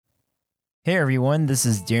Hey everyone, this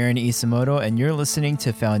is Darren Isamoto, and you're listening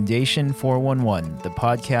to Foundation 411, the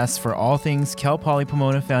podcast for all things Cal Poly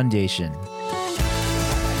Pomona Foundation.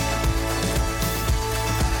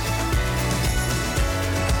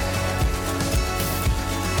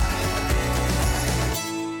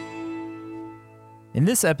 In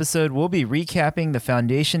this episode, we'll be recapping the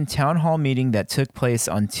Foundation Town Hall meeting that took place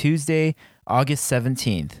on Tuesday, August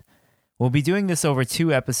 17th. We'll be doing this over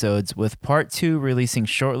 2 episodes, with part 2 releasing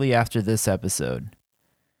shortly after this episode.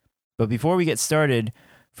 But before we get started,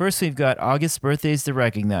 first we've got August birthdays to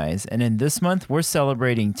recognize, and in this month we're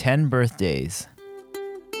celebrating 10 birthdays.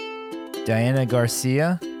 Diana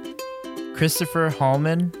Garcia, Christopher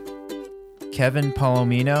Hallman, Kevin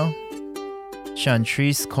Palomino,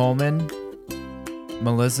 Chantrice Coleman,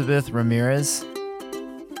 Melizabeth Ramirez,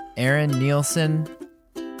 Aaron Nielsen,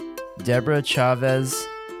 Deborah Chavez,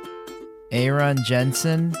 Aaron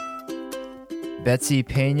Jensen, Betsy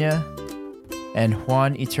Pena, and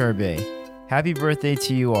Juan Iturbe. Happy birthday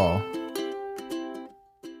to you all.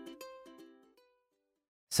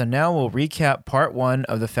 So now we'll recap part 1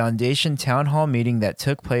 of the Foundation Town Hall meeting that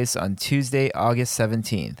took place on Tuesday, August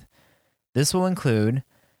 17th. This will include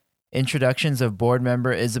introductions of board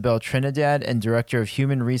member Ysabel Trinidad and Director of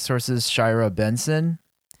Human Resources Shira Benson,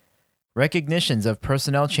 recognitions of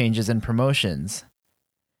personnel changes and promotions,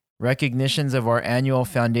 recognitions of our annual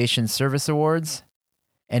Foundation Service Awards,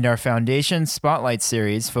 and our Foundation Spotlight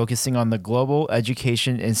Series focusing on the Global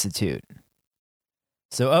Education Institute.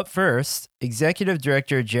 So up first, Executive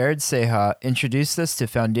Director Jared Seha introduced us to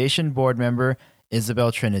Foundation board member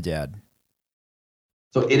Ysabel Trinidad.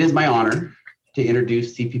 So it is my honor to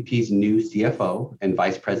introduce CPP's new CFO and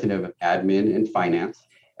Vice President of Admin and Finance,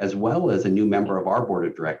 as well as a new member of our board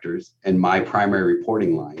of directors and my primary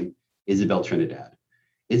reporting line, Ysabel Trinidad.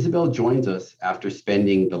 Ysabel joins us after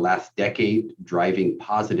spending the last decade driving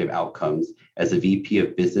positive outcomes as a VP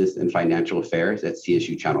of Business and Financial Affairs at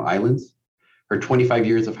CSU Channel Islands. Her 25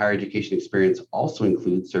 years of higher education experience also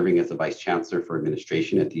includes serving as a Vice Chancellor for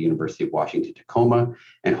Administration at the University of Washington, Tacoma,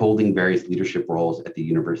 and holding various leadership roles at the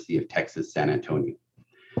University of Texas, San Antonio.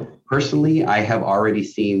 Personally, I have already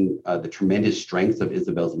seen the tremendous strengths of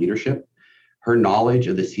Ysabel's leadership. Her knowledge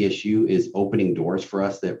of the CSU is opening doors for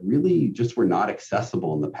us that really just were not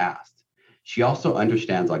accessible in the past. She also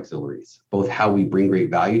understands auxiliaries, both how we bring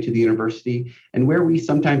great value to the university and where we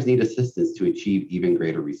sometimes need assistance to achieve even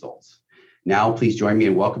greater results. Now, please join me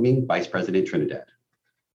in welcoming Vice President Trinidad.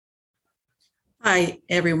 Hi,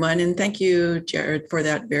 everyone, and thank you, Jared, for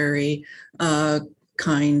that very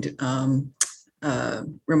kind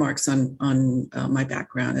remarks on my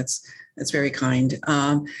background. It's very kind.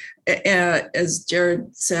 As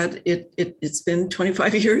Jared said, it's been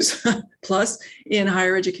 25 years plus in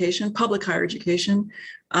higher education, public higher education.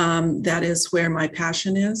 That is where my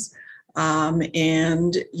passion is.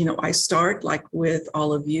 And, I start, like with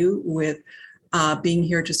all of you, with being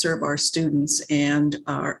here to serve our students and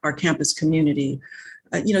our campus community.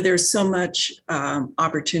 There's so much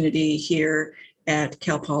opportunity here at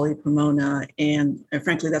Cal Poly Pomona, and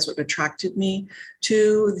frankly, that's what attracted me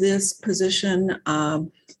to this position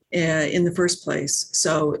in the first place.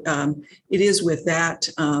 So it is with that,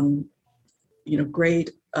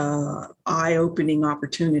 great eye-opening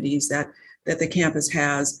opportunities that the campus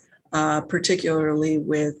has, particularly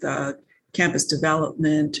with campus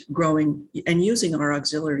development, growing and using our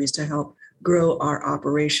auxiliaries to help grow our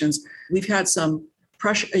operations. We've had some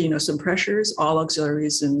pressure, some pressures. All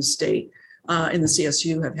auxiliaries in the state, in the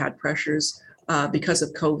CSU, have had pressures because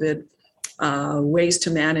of COVID. Ways to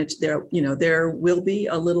manage there. There will be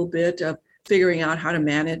a little bit of figuring out how to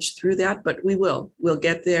manage through that, but we'll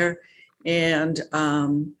get there. And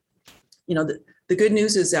the good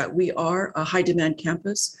news is that we are a high demand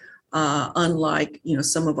campus, unlike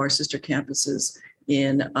some of our sister campuses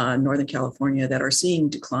in Northern California that are seeing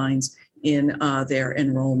declines in their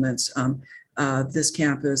enrollments. This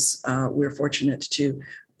campus, we're fortunate to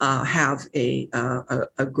have a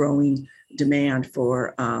growing demand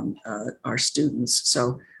for our students.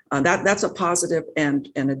 So that's a positive and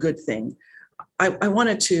a good thing. I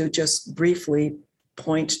wanted to just briefly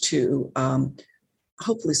point to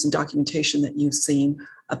hopefully some documentation that you've seen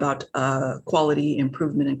about quality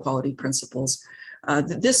improvement and quality principles.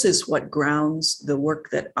 This is what grounds the work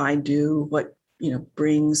that I do, what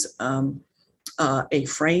brings a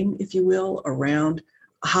frame, if you will, around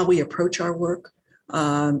how we approach our work.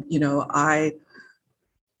 I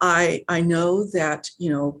know that,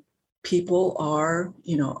 people are,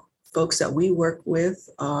 folks that we work with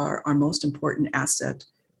are our most important asset,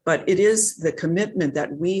 but it is the commitment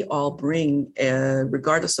that we all bring,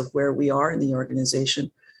 regardless of where we are in the organization,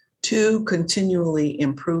 to continually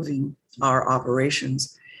improving our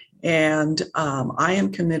operations. And I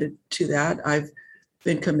am committed to that. I've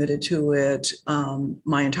been committed to it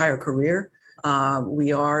my entire career.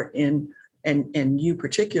 We are in, and you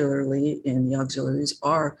particularly in the auxiliaries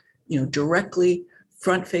are, directly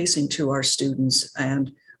front facing to our students.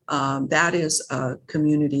 And that is a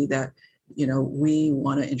community that, we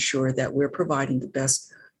want to ensure that we're providing the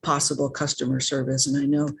best possible customer service. And I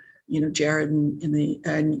know, Jared and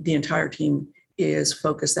the entire team is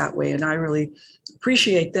focused that way. And I really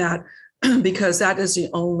appreciate that because that is the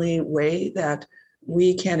only way that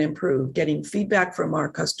we can improve, getting feedback from our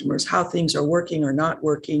customers, how things are working or not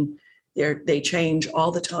working. They change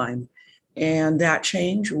all the time. And that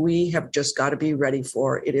change, we have just got to be ready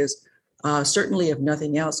for. It is certainly, if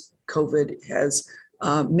nothing else, COVID has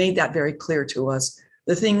made that very clear to us.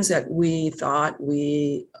 The things that we thought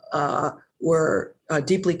we were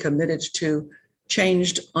deeply committed to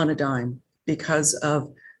changed on a dime because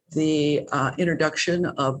of the introduction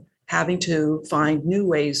of having to find new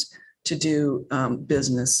ways to do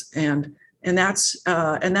business, and that's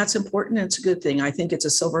important. It's a good thing. I think it's a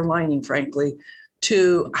silver lining, frankly,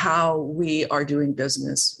 to how we are doing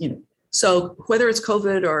business. So whether it's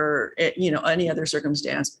COVID or any other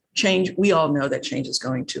circumstance, change. We all know that change is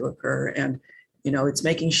going to occur, and it's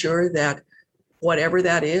making sure that whatever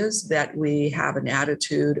that is, that we have an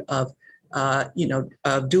attitude of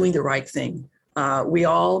doing the right thing. We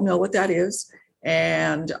all know what that is,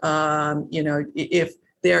 and if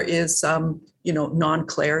there is some,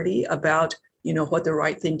 non-clarity about, what the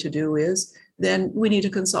right thing to do is, then we need to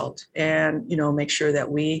consult and, make sure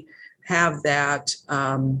that we have that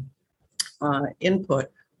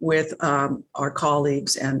input with our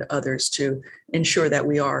colleagues and others to ensure that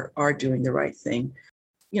we are doing the right thing.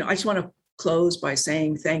 I just want to close by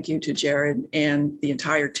saying thank you to Jared and the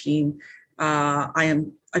entire team. I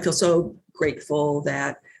feel so grateful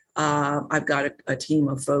that I've got a team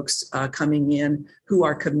of folks coming in who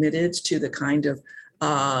are committed to the kind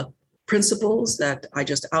of principles that I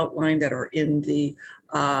just outlined that are in the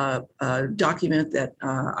document that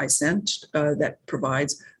I sent that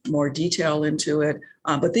provides more detail into it.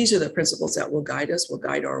 But these are the principles that will guide us, will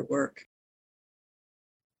guide our work.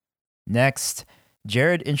 Next,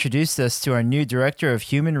 Jared introduced us to our new Director of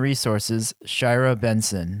Human Resources, Shari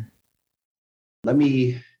Benson. Let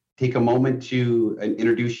me take a moment to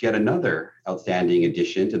introduce yet another outstanding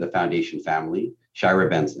addition to the Foundation family, Shari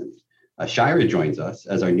Benson. Shari joins us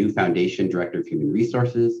as our new Foundation Director of Human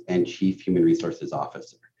Resources and Chief Human Resources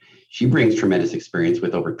Officer. She brings tremendous experience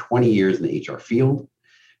with over 20 years in the HR field.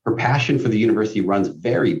 Her passion for the university runs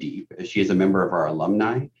very deep, as she is a member of our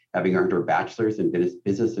alumni, having earned her bachelor's in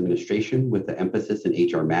business administration with the emphasis in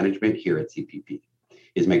HR management here at CPP. It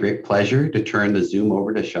is my great pleasure to turn the Zoom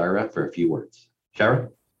over to Shari for a few words. Shari?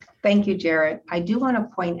 Thank you, Jared. I do want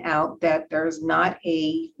to point out that there's not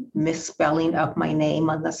a misspelling of my name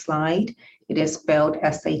on the slide. It is spelled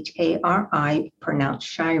Shari, pronounced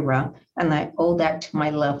Shira, and I owe that to my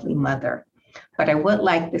lovely mother. But I would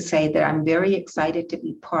like to say that I'm very excited to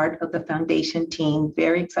be part of the Foundation team,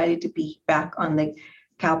 very excited to be back on the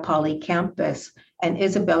Cal Poly campus. And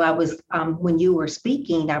Ysabel, I was, when you were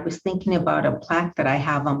speaking, I was thinking about a plaque that I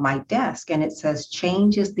have on my desk, and it says,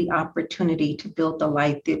 "Change is the opportunity to build the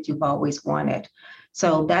life that you've always wanted."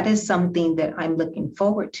 So that is something that I'm looking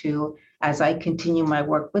forward to as I continue my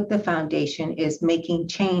work with the foundation, is making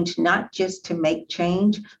change, not just to make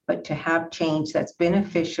change, but to have change that's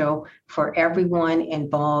beneficial for everyone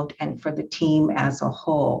involved and for the team as a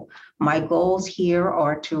whole. My goals here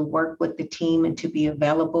are to work with the team and to be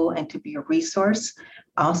available and to be a resource.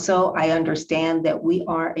 Also, I understand that we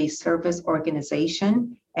are a service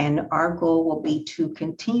organization, and our goal will be to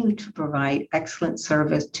continue to provide excellent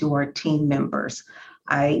service to our team members.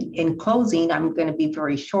 In closing, I'm going to be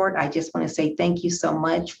very short. I just want to say thank you so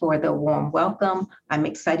much for the warm welcome. I'm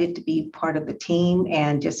excited to be part of the team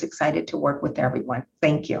and just excited to work with everyone.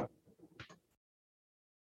 Thank you.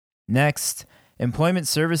 Next, Employment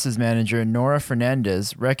Services Manager Nora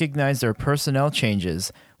Fernandez recognized our personnel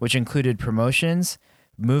changes, which included promotions,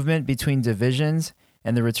 movement between divisions,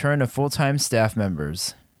 and the return of full-time staff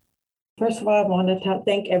members. First of all, I want to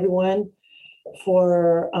thank everyone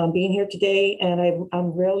for being here today, and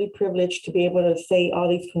I'm really privileged to be able to say all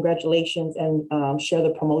these congratulations and share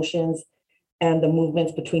the promotions and the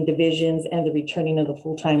movements between divisions and the returning of the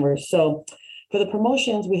full-timers. So for the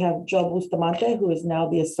promotions, we have Joe Bustamante, who is now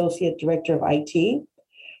the Associate Director of IT.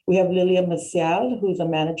 We have Lilia Maciel, who's a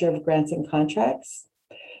Manager of Grants and Contracts.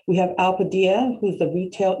 We have Al Padilla, who's the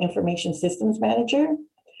Retail Information Systems Manager.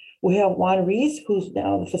 We have Juan Reese, who's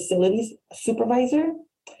now the Facilities Supervisor.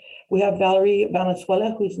 We have Valerie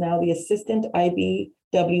Valenzuela, who's now the Assistant IB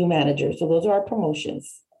W manager. So those are our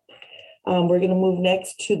promotions. We're going to move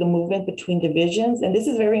next to the movement between divisions. And this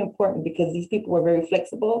is very important because these people were very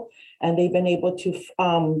flexible and they've been able to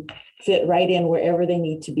fit right in wherever they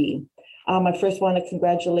need to be. I first want to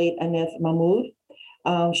congratulate Annette Mahmoud.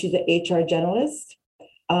 She's an HR generalist.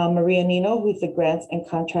 Maria Nino, who's the grants and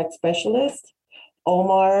contract specialist.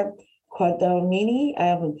 Omar Quadamini,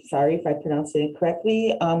 I'm sorry if I pronounced it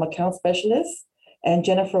incorrectly, account specialist. And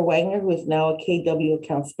Jennifer Wagner, who is now a KW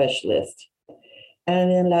account specialist.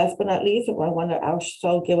 And then last but not least, I want to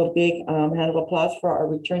also give a big hand of applause for our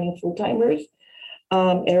returning full-timers.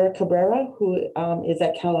 Eric Cabrera, who is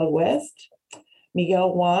at Kellogg West.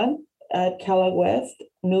 Miguel Juan at Kellogg West.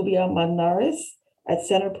 Nubia Manares at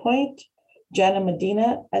Centerpoint. Jana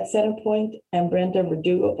Medina at Centerpoint. And Brenda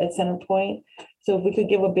Verdugo at Centerpoint. So if we could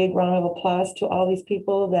give a big round of applause to all these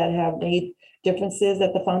people that have made differences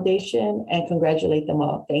at the foundation and congratulate them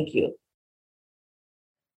all. Thank you.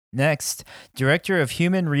 Next, Director of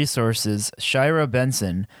Human Resources, Shira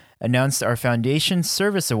Benson, announced our Foundation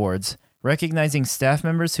Service Awards, recognizing staff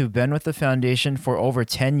members who've been with the Foundation for over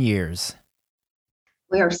 10 years.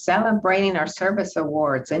 We are celebrating our service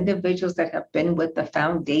awards, individuals that have been with the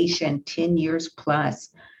Foundation 10 years plus.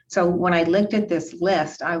 So when I looked at this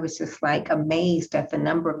list, I was just like amazed at the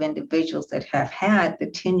number of individuals that have had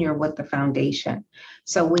the tenure with the Foundation.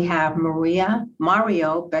 So we have Mario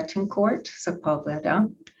Betancourt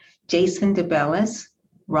Sepulveda, Jason DeBellis,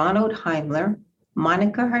 Ronald Heimler,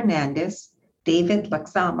 Monica Hernandez, David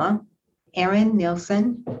Laxama, Aaron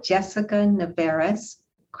Nielsen, Jessica Navarez,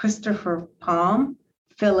 Christopher Palm,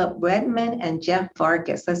 Philip Redmond, and Jeff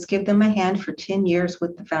Vargas. Let's give them a hand for 10 years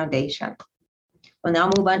with the Foundation. We'll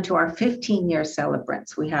now move on to our 15-year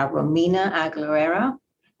celebrants. We have Romina Aguilera,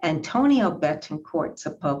 Antonio Betancourt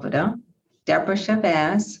Sepulveda, Deborah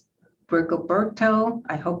Chavez, Rigoberto,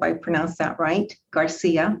 I hope I pronounced that right,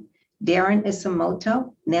 Garcia, Darren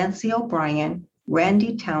Isamoto, Nancy O'Brien,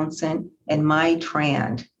 Randy Townsend, and Mai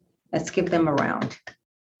Trand. Let's give them a round.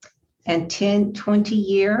 And 20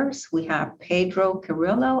 years, we have Pedro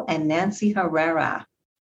Carrillo and Nancy Herrera.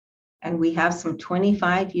 And we have some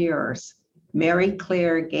 25 years, Mary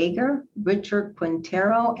Claire Gager, Richard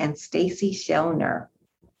Quintero, and Stacy Shellner.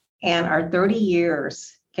 And our 30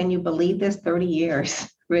 years, can you believe this, 30 years?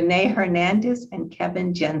 Renee Hernandez and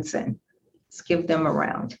Kevin Jensen. Let's give them a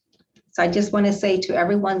round. So I just want to say to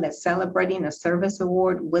everyone that's celebrating a service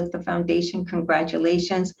award with the Foundation,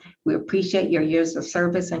 congratulations. We appreciate your years of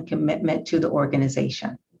service and commitment to the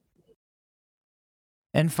organization.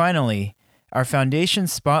 And finally, our Foundation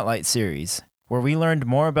Spotlight Series, where we learned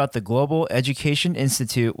more about the Global Education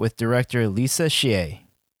Institute with Director Lisa Xie.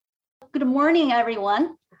 Good morning,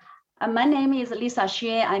 everyone. My name is Lisa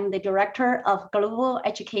Xie. I'm the Director of Global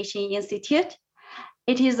Education Institute.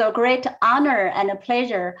 It is a great honor and a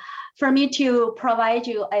pleasure for me to provide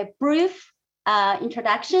you a brief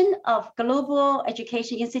introduction of Global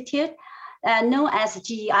Education Institute, known as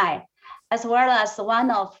GEI, as well as one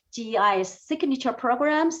of GEI's signature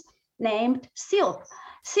programs named SILP.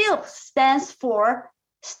 SILP stands for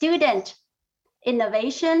Student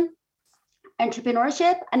Innovation,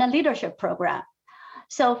 Entrepreneurship, and Leadership Program.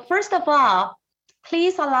 So first of all,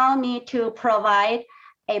 please allow me to provide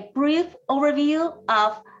a brief overview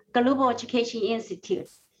of Global Education Institute.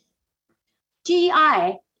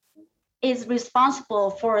 GEI is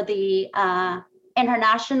responsible for the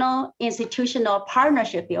international institutional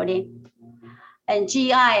partnership building. And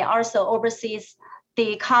GEI also oversees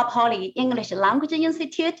the Cal Poly English Language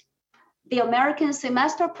Institute, the American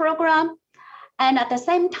Semester Program, and at the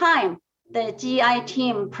same time, the GEI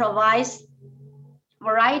team provides a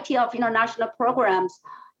variety of international programs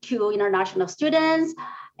to international students,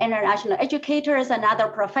 international educators, and other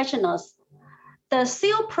professionals. The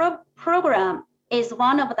SEAL program is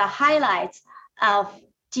one of the highlights of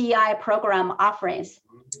GEI program offerings.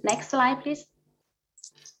 Next slide, please.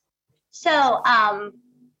 So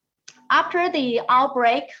after the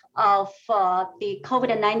outbreak of the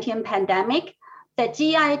COVID-19 pandemic, the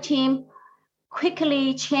GEI team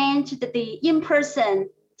quickly changed the in-person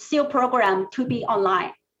SEAL program to be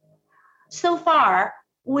online. So far,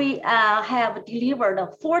 we have delivered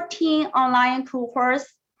 14 online cohorts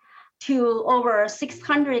to over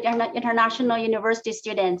 600 international university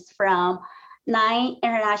students from 9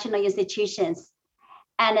 international institutions.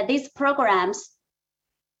 And these programs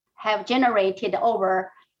have generated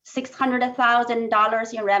over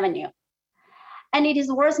 $600,000 in revenue. And it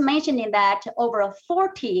is worth mentioning that over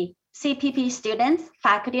 40 CPP students,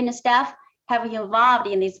 faculty, and staff have been involved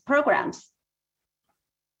in these programs.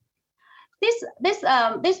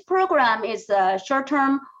 This program is a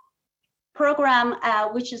short-term program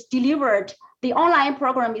which is delivered the online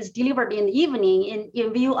program is delivered in the evening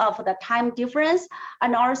in view of the time difference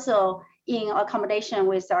and also in accommodation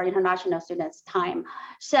with our international students' time.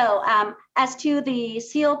 So as to the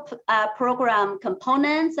seal program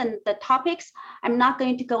components and the topics, I'm not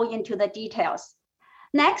going to go into the details.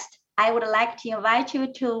 Next, I would like to invite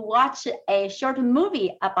you to watch a short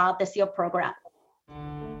movie about the seal program.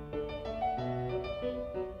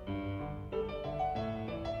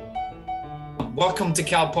 Welcome to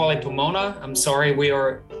Cal Poly Pomona. I'm sorry we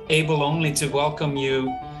are able only to welcome you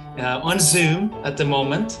on Zoom at the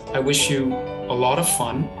moment. I wish you a lot of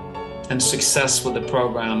fun and success with the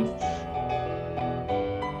program.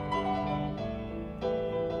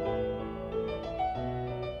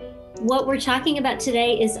 What we're talking about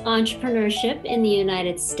today is entrepreneurship in the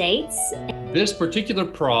United States. This particular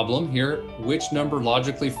problem here, which number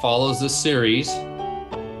logically follows the series,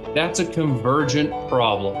 that's a convergent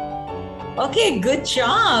problem. Okay, good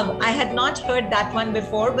job. I had not heard that one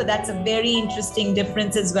before, but that's a very interesting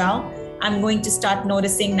difference as well. I'm going to start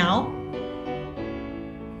noticing now.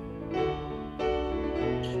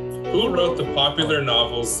 Who wrote the popular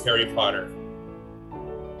novels Harry Potter?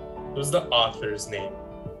 Who's the author's name?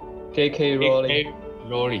 J.K. Rowling.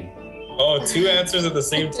 Rowling. Oh, two answers at the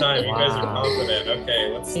same time. You guys are confident.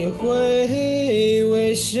 Okay, let's see.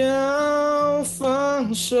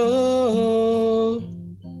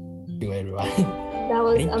 That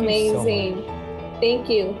was amazing. Thank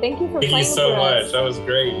you. Thank you for playing. Thank you so much. That was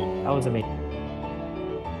great. That was amazing.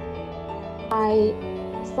 I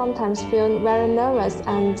sometimes feel very nervous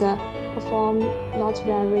and perform not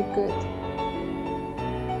very good.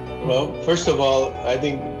 Well, first of all, I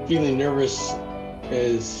think feeling nervous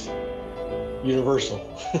is universal.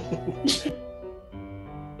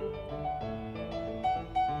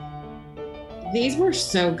 These were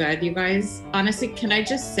so good, you guys. Honestly, can I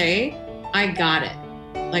just say, I got it.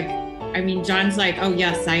 Like, I mean, John's like, oh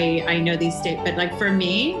yes, I know these states, but like for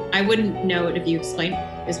me, I wouldn't know it if you explained.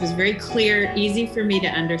 This was very clear, easy for me to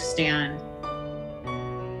understand.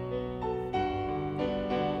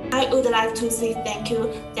 I would like to say thank you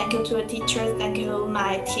to the teachers, thank you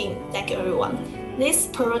my team, thank you everyone. This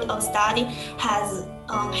period of study has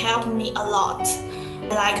helped me a lot.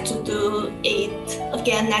 I like to do it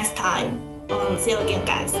again next time. See you again,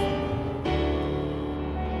 guys.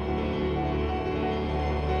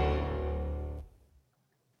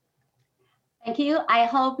 Thank you. I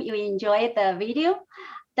hope you enjoyed the video.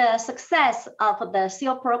 The success of the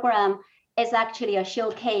SEAL program is actually a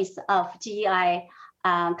showcase of GEI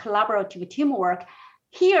collaborative teamwork.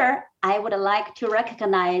 Here, I would like to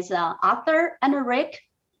recognize Arthur and Rick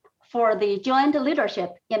for the joint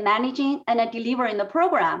leadership in managing and delivering the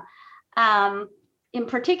program. In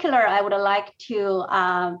particular, I would like to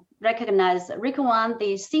recognize Rick Wan,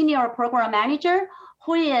 the senior program manager,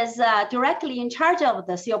 who is directly in charge of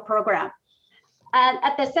the SEAL program. And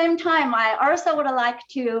at the same time, I also would like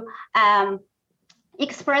to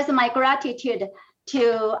express my gratitude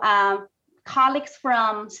to colleagues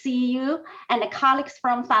from CEU and colleagues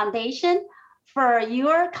from Foundation for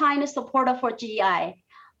your kind support for GEI.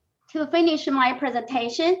 To finish my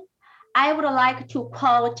presentation, I would like to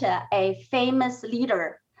quote a famous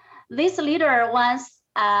leader. This leader once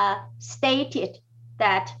stated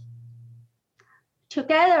that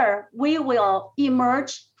together we will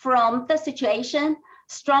emerge from the situation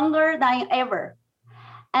stronger than ever.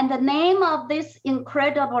 And the name of this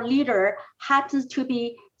incredible leader happens to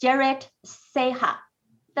be Jared Seha.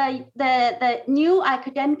 The new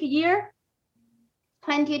academic year,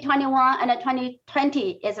 2021 and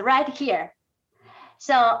 2020 is right here.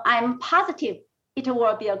 So I'm positive it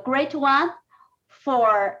will be a great one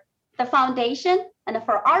for the foundation and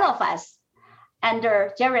for all of us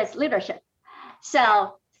under Jared's leadership.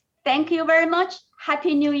 So thank you very much.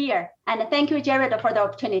 Happy New Year. And thank you, Jared, for the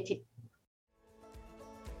opportunity.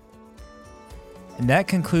 And that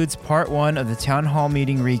concludes part 1 of the Town Hall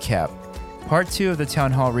meeting recap. Part 2 of the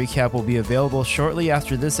Town Hall recap will be available shortly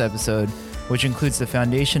after this episode, which includes the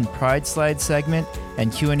Foundation Pride Slide segment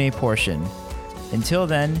and Q&A portion. Until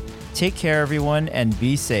then, take care everyone and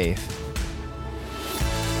be safe.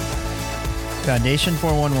 Foundation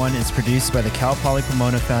 411 is produced by the Cal Poly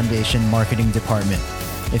Pomona Foundation Marketing Department.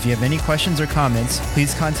 If you have any questions or comments,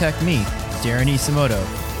 please contact me, Darren Isamoto.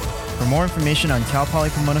 For more information on Cal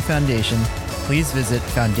Poly Pomona Foundation, please visit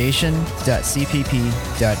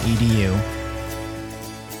foundation.cpp.edu.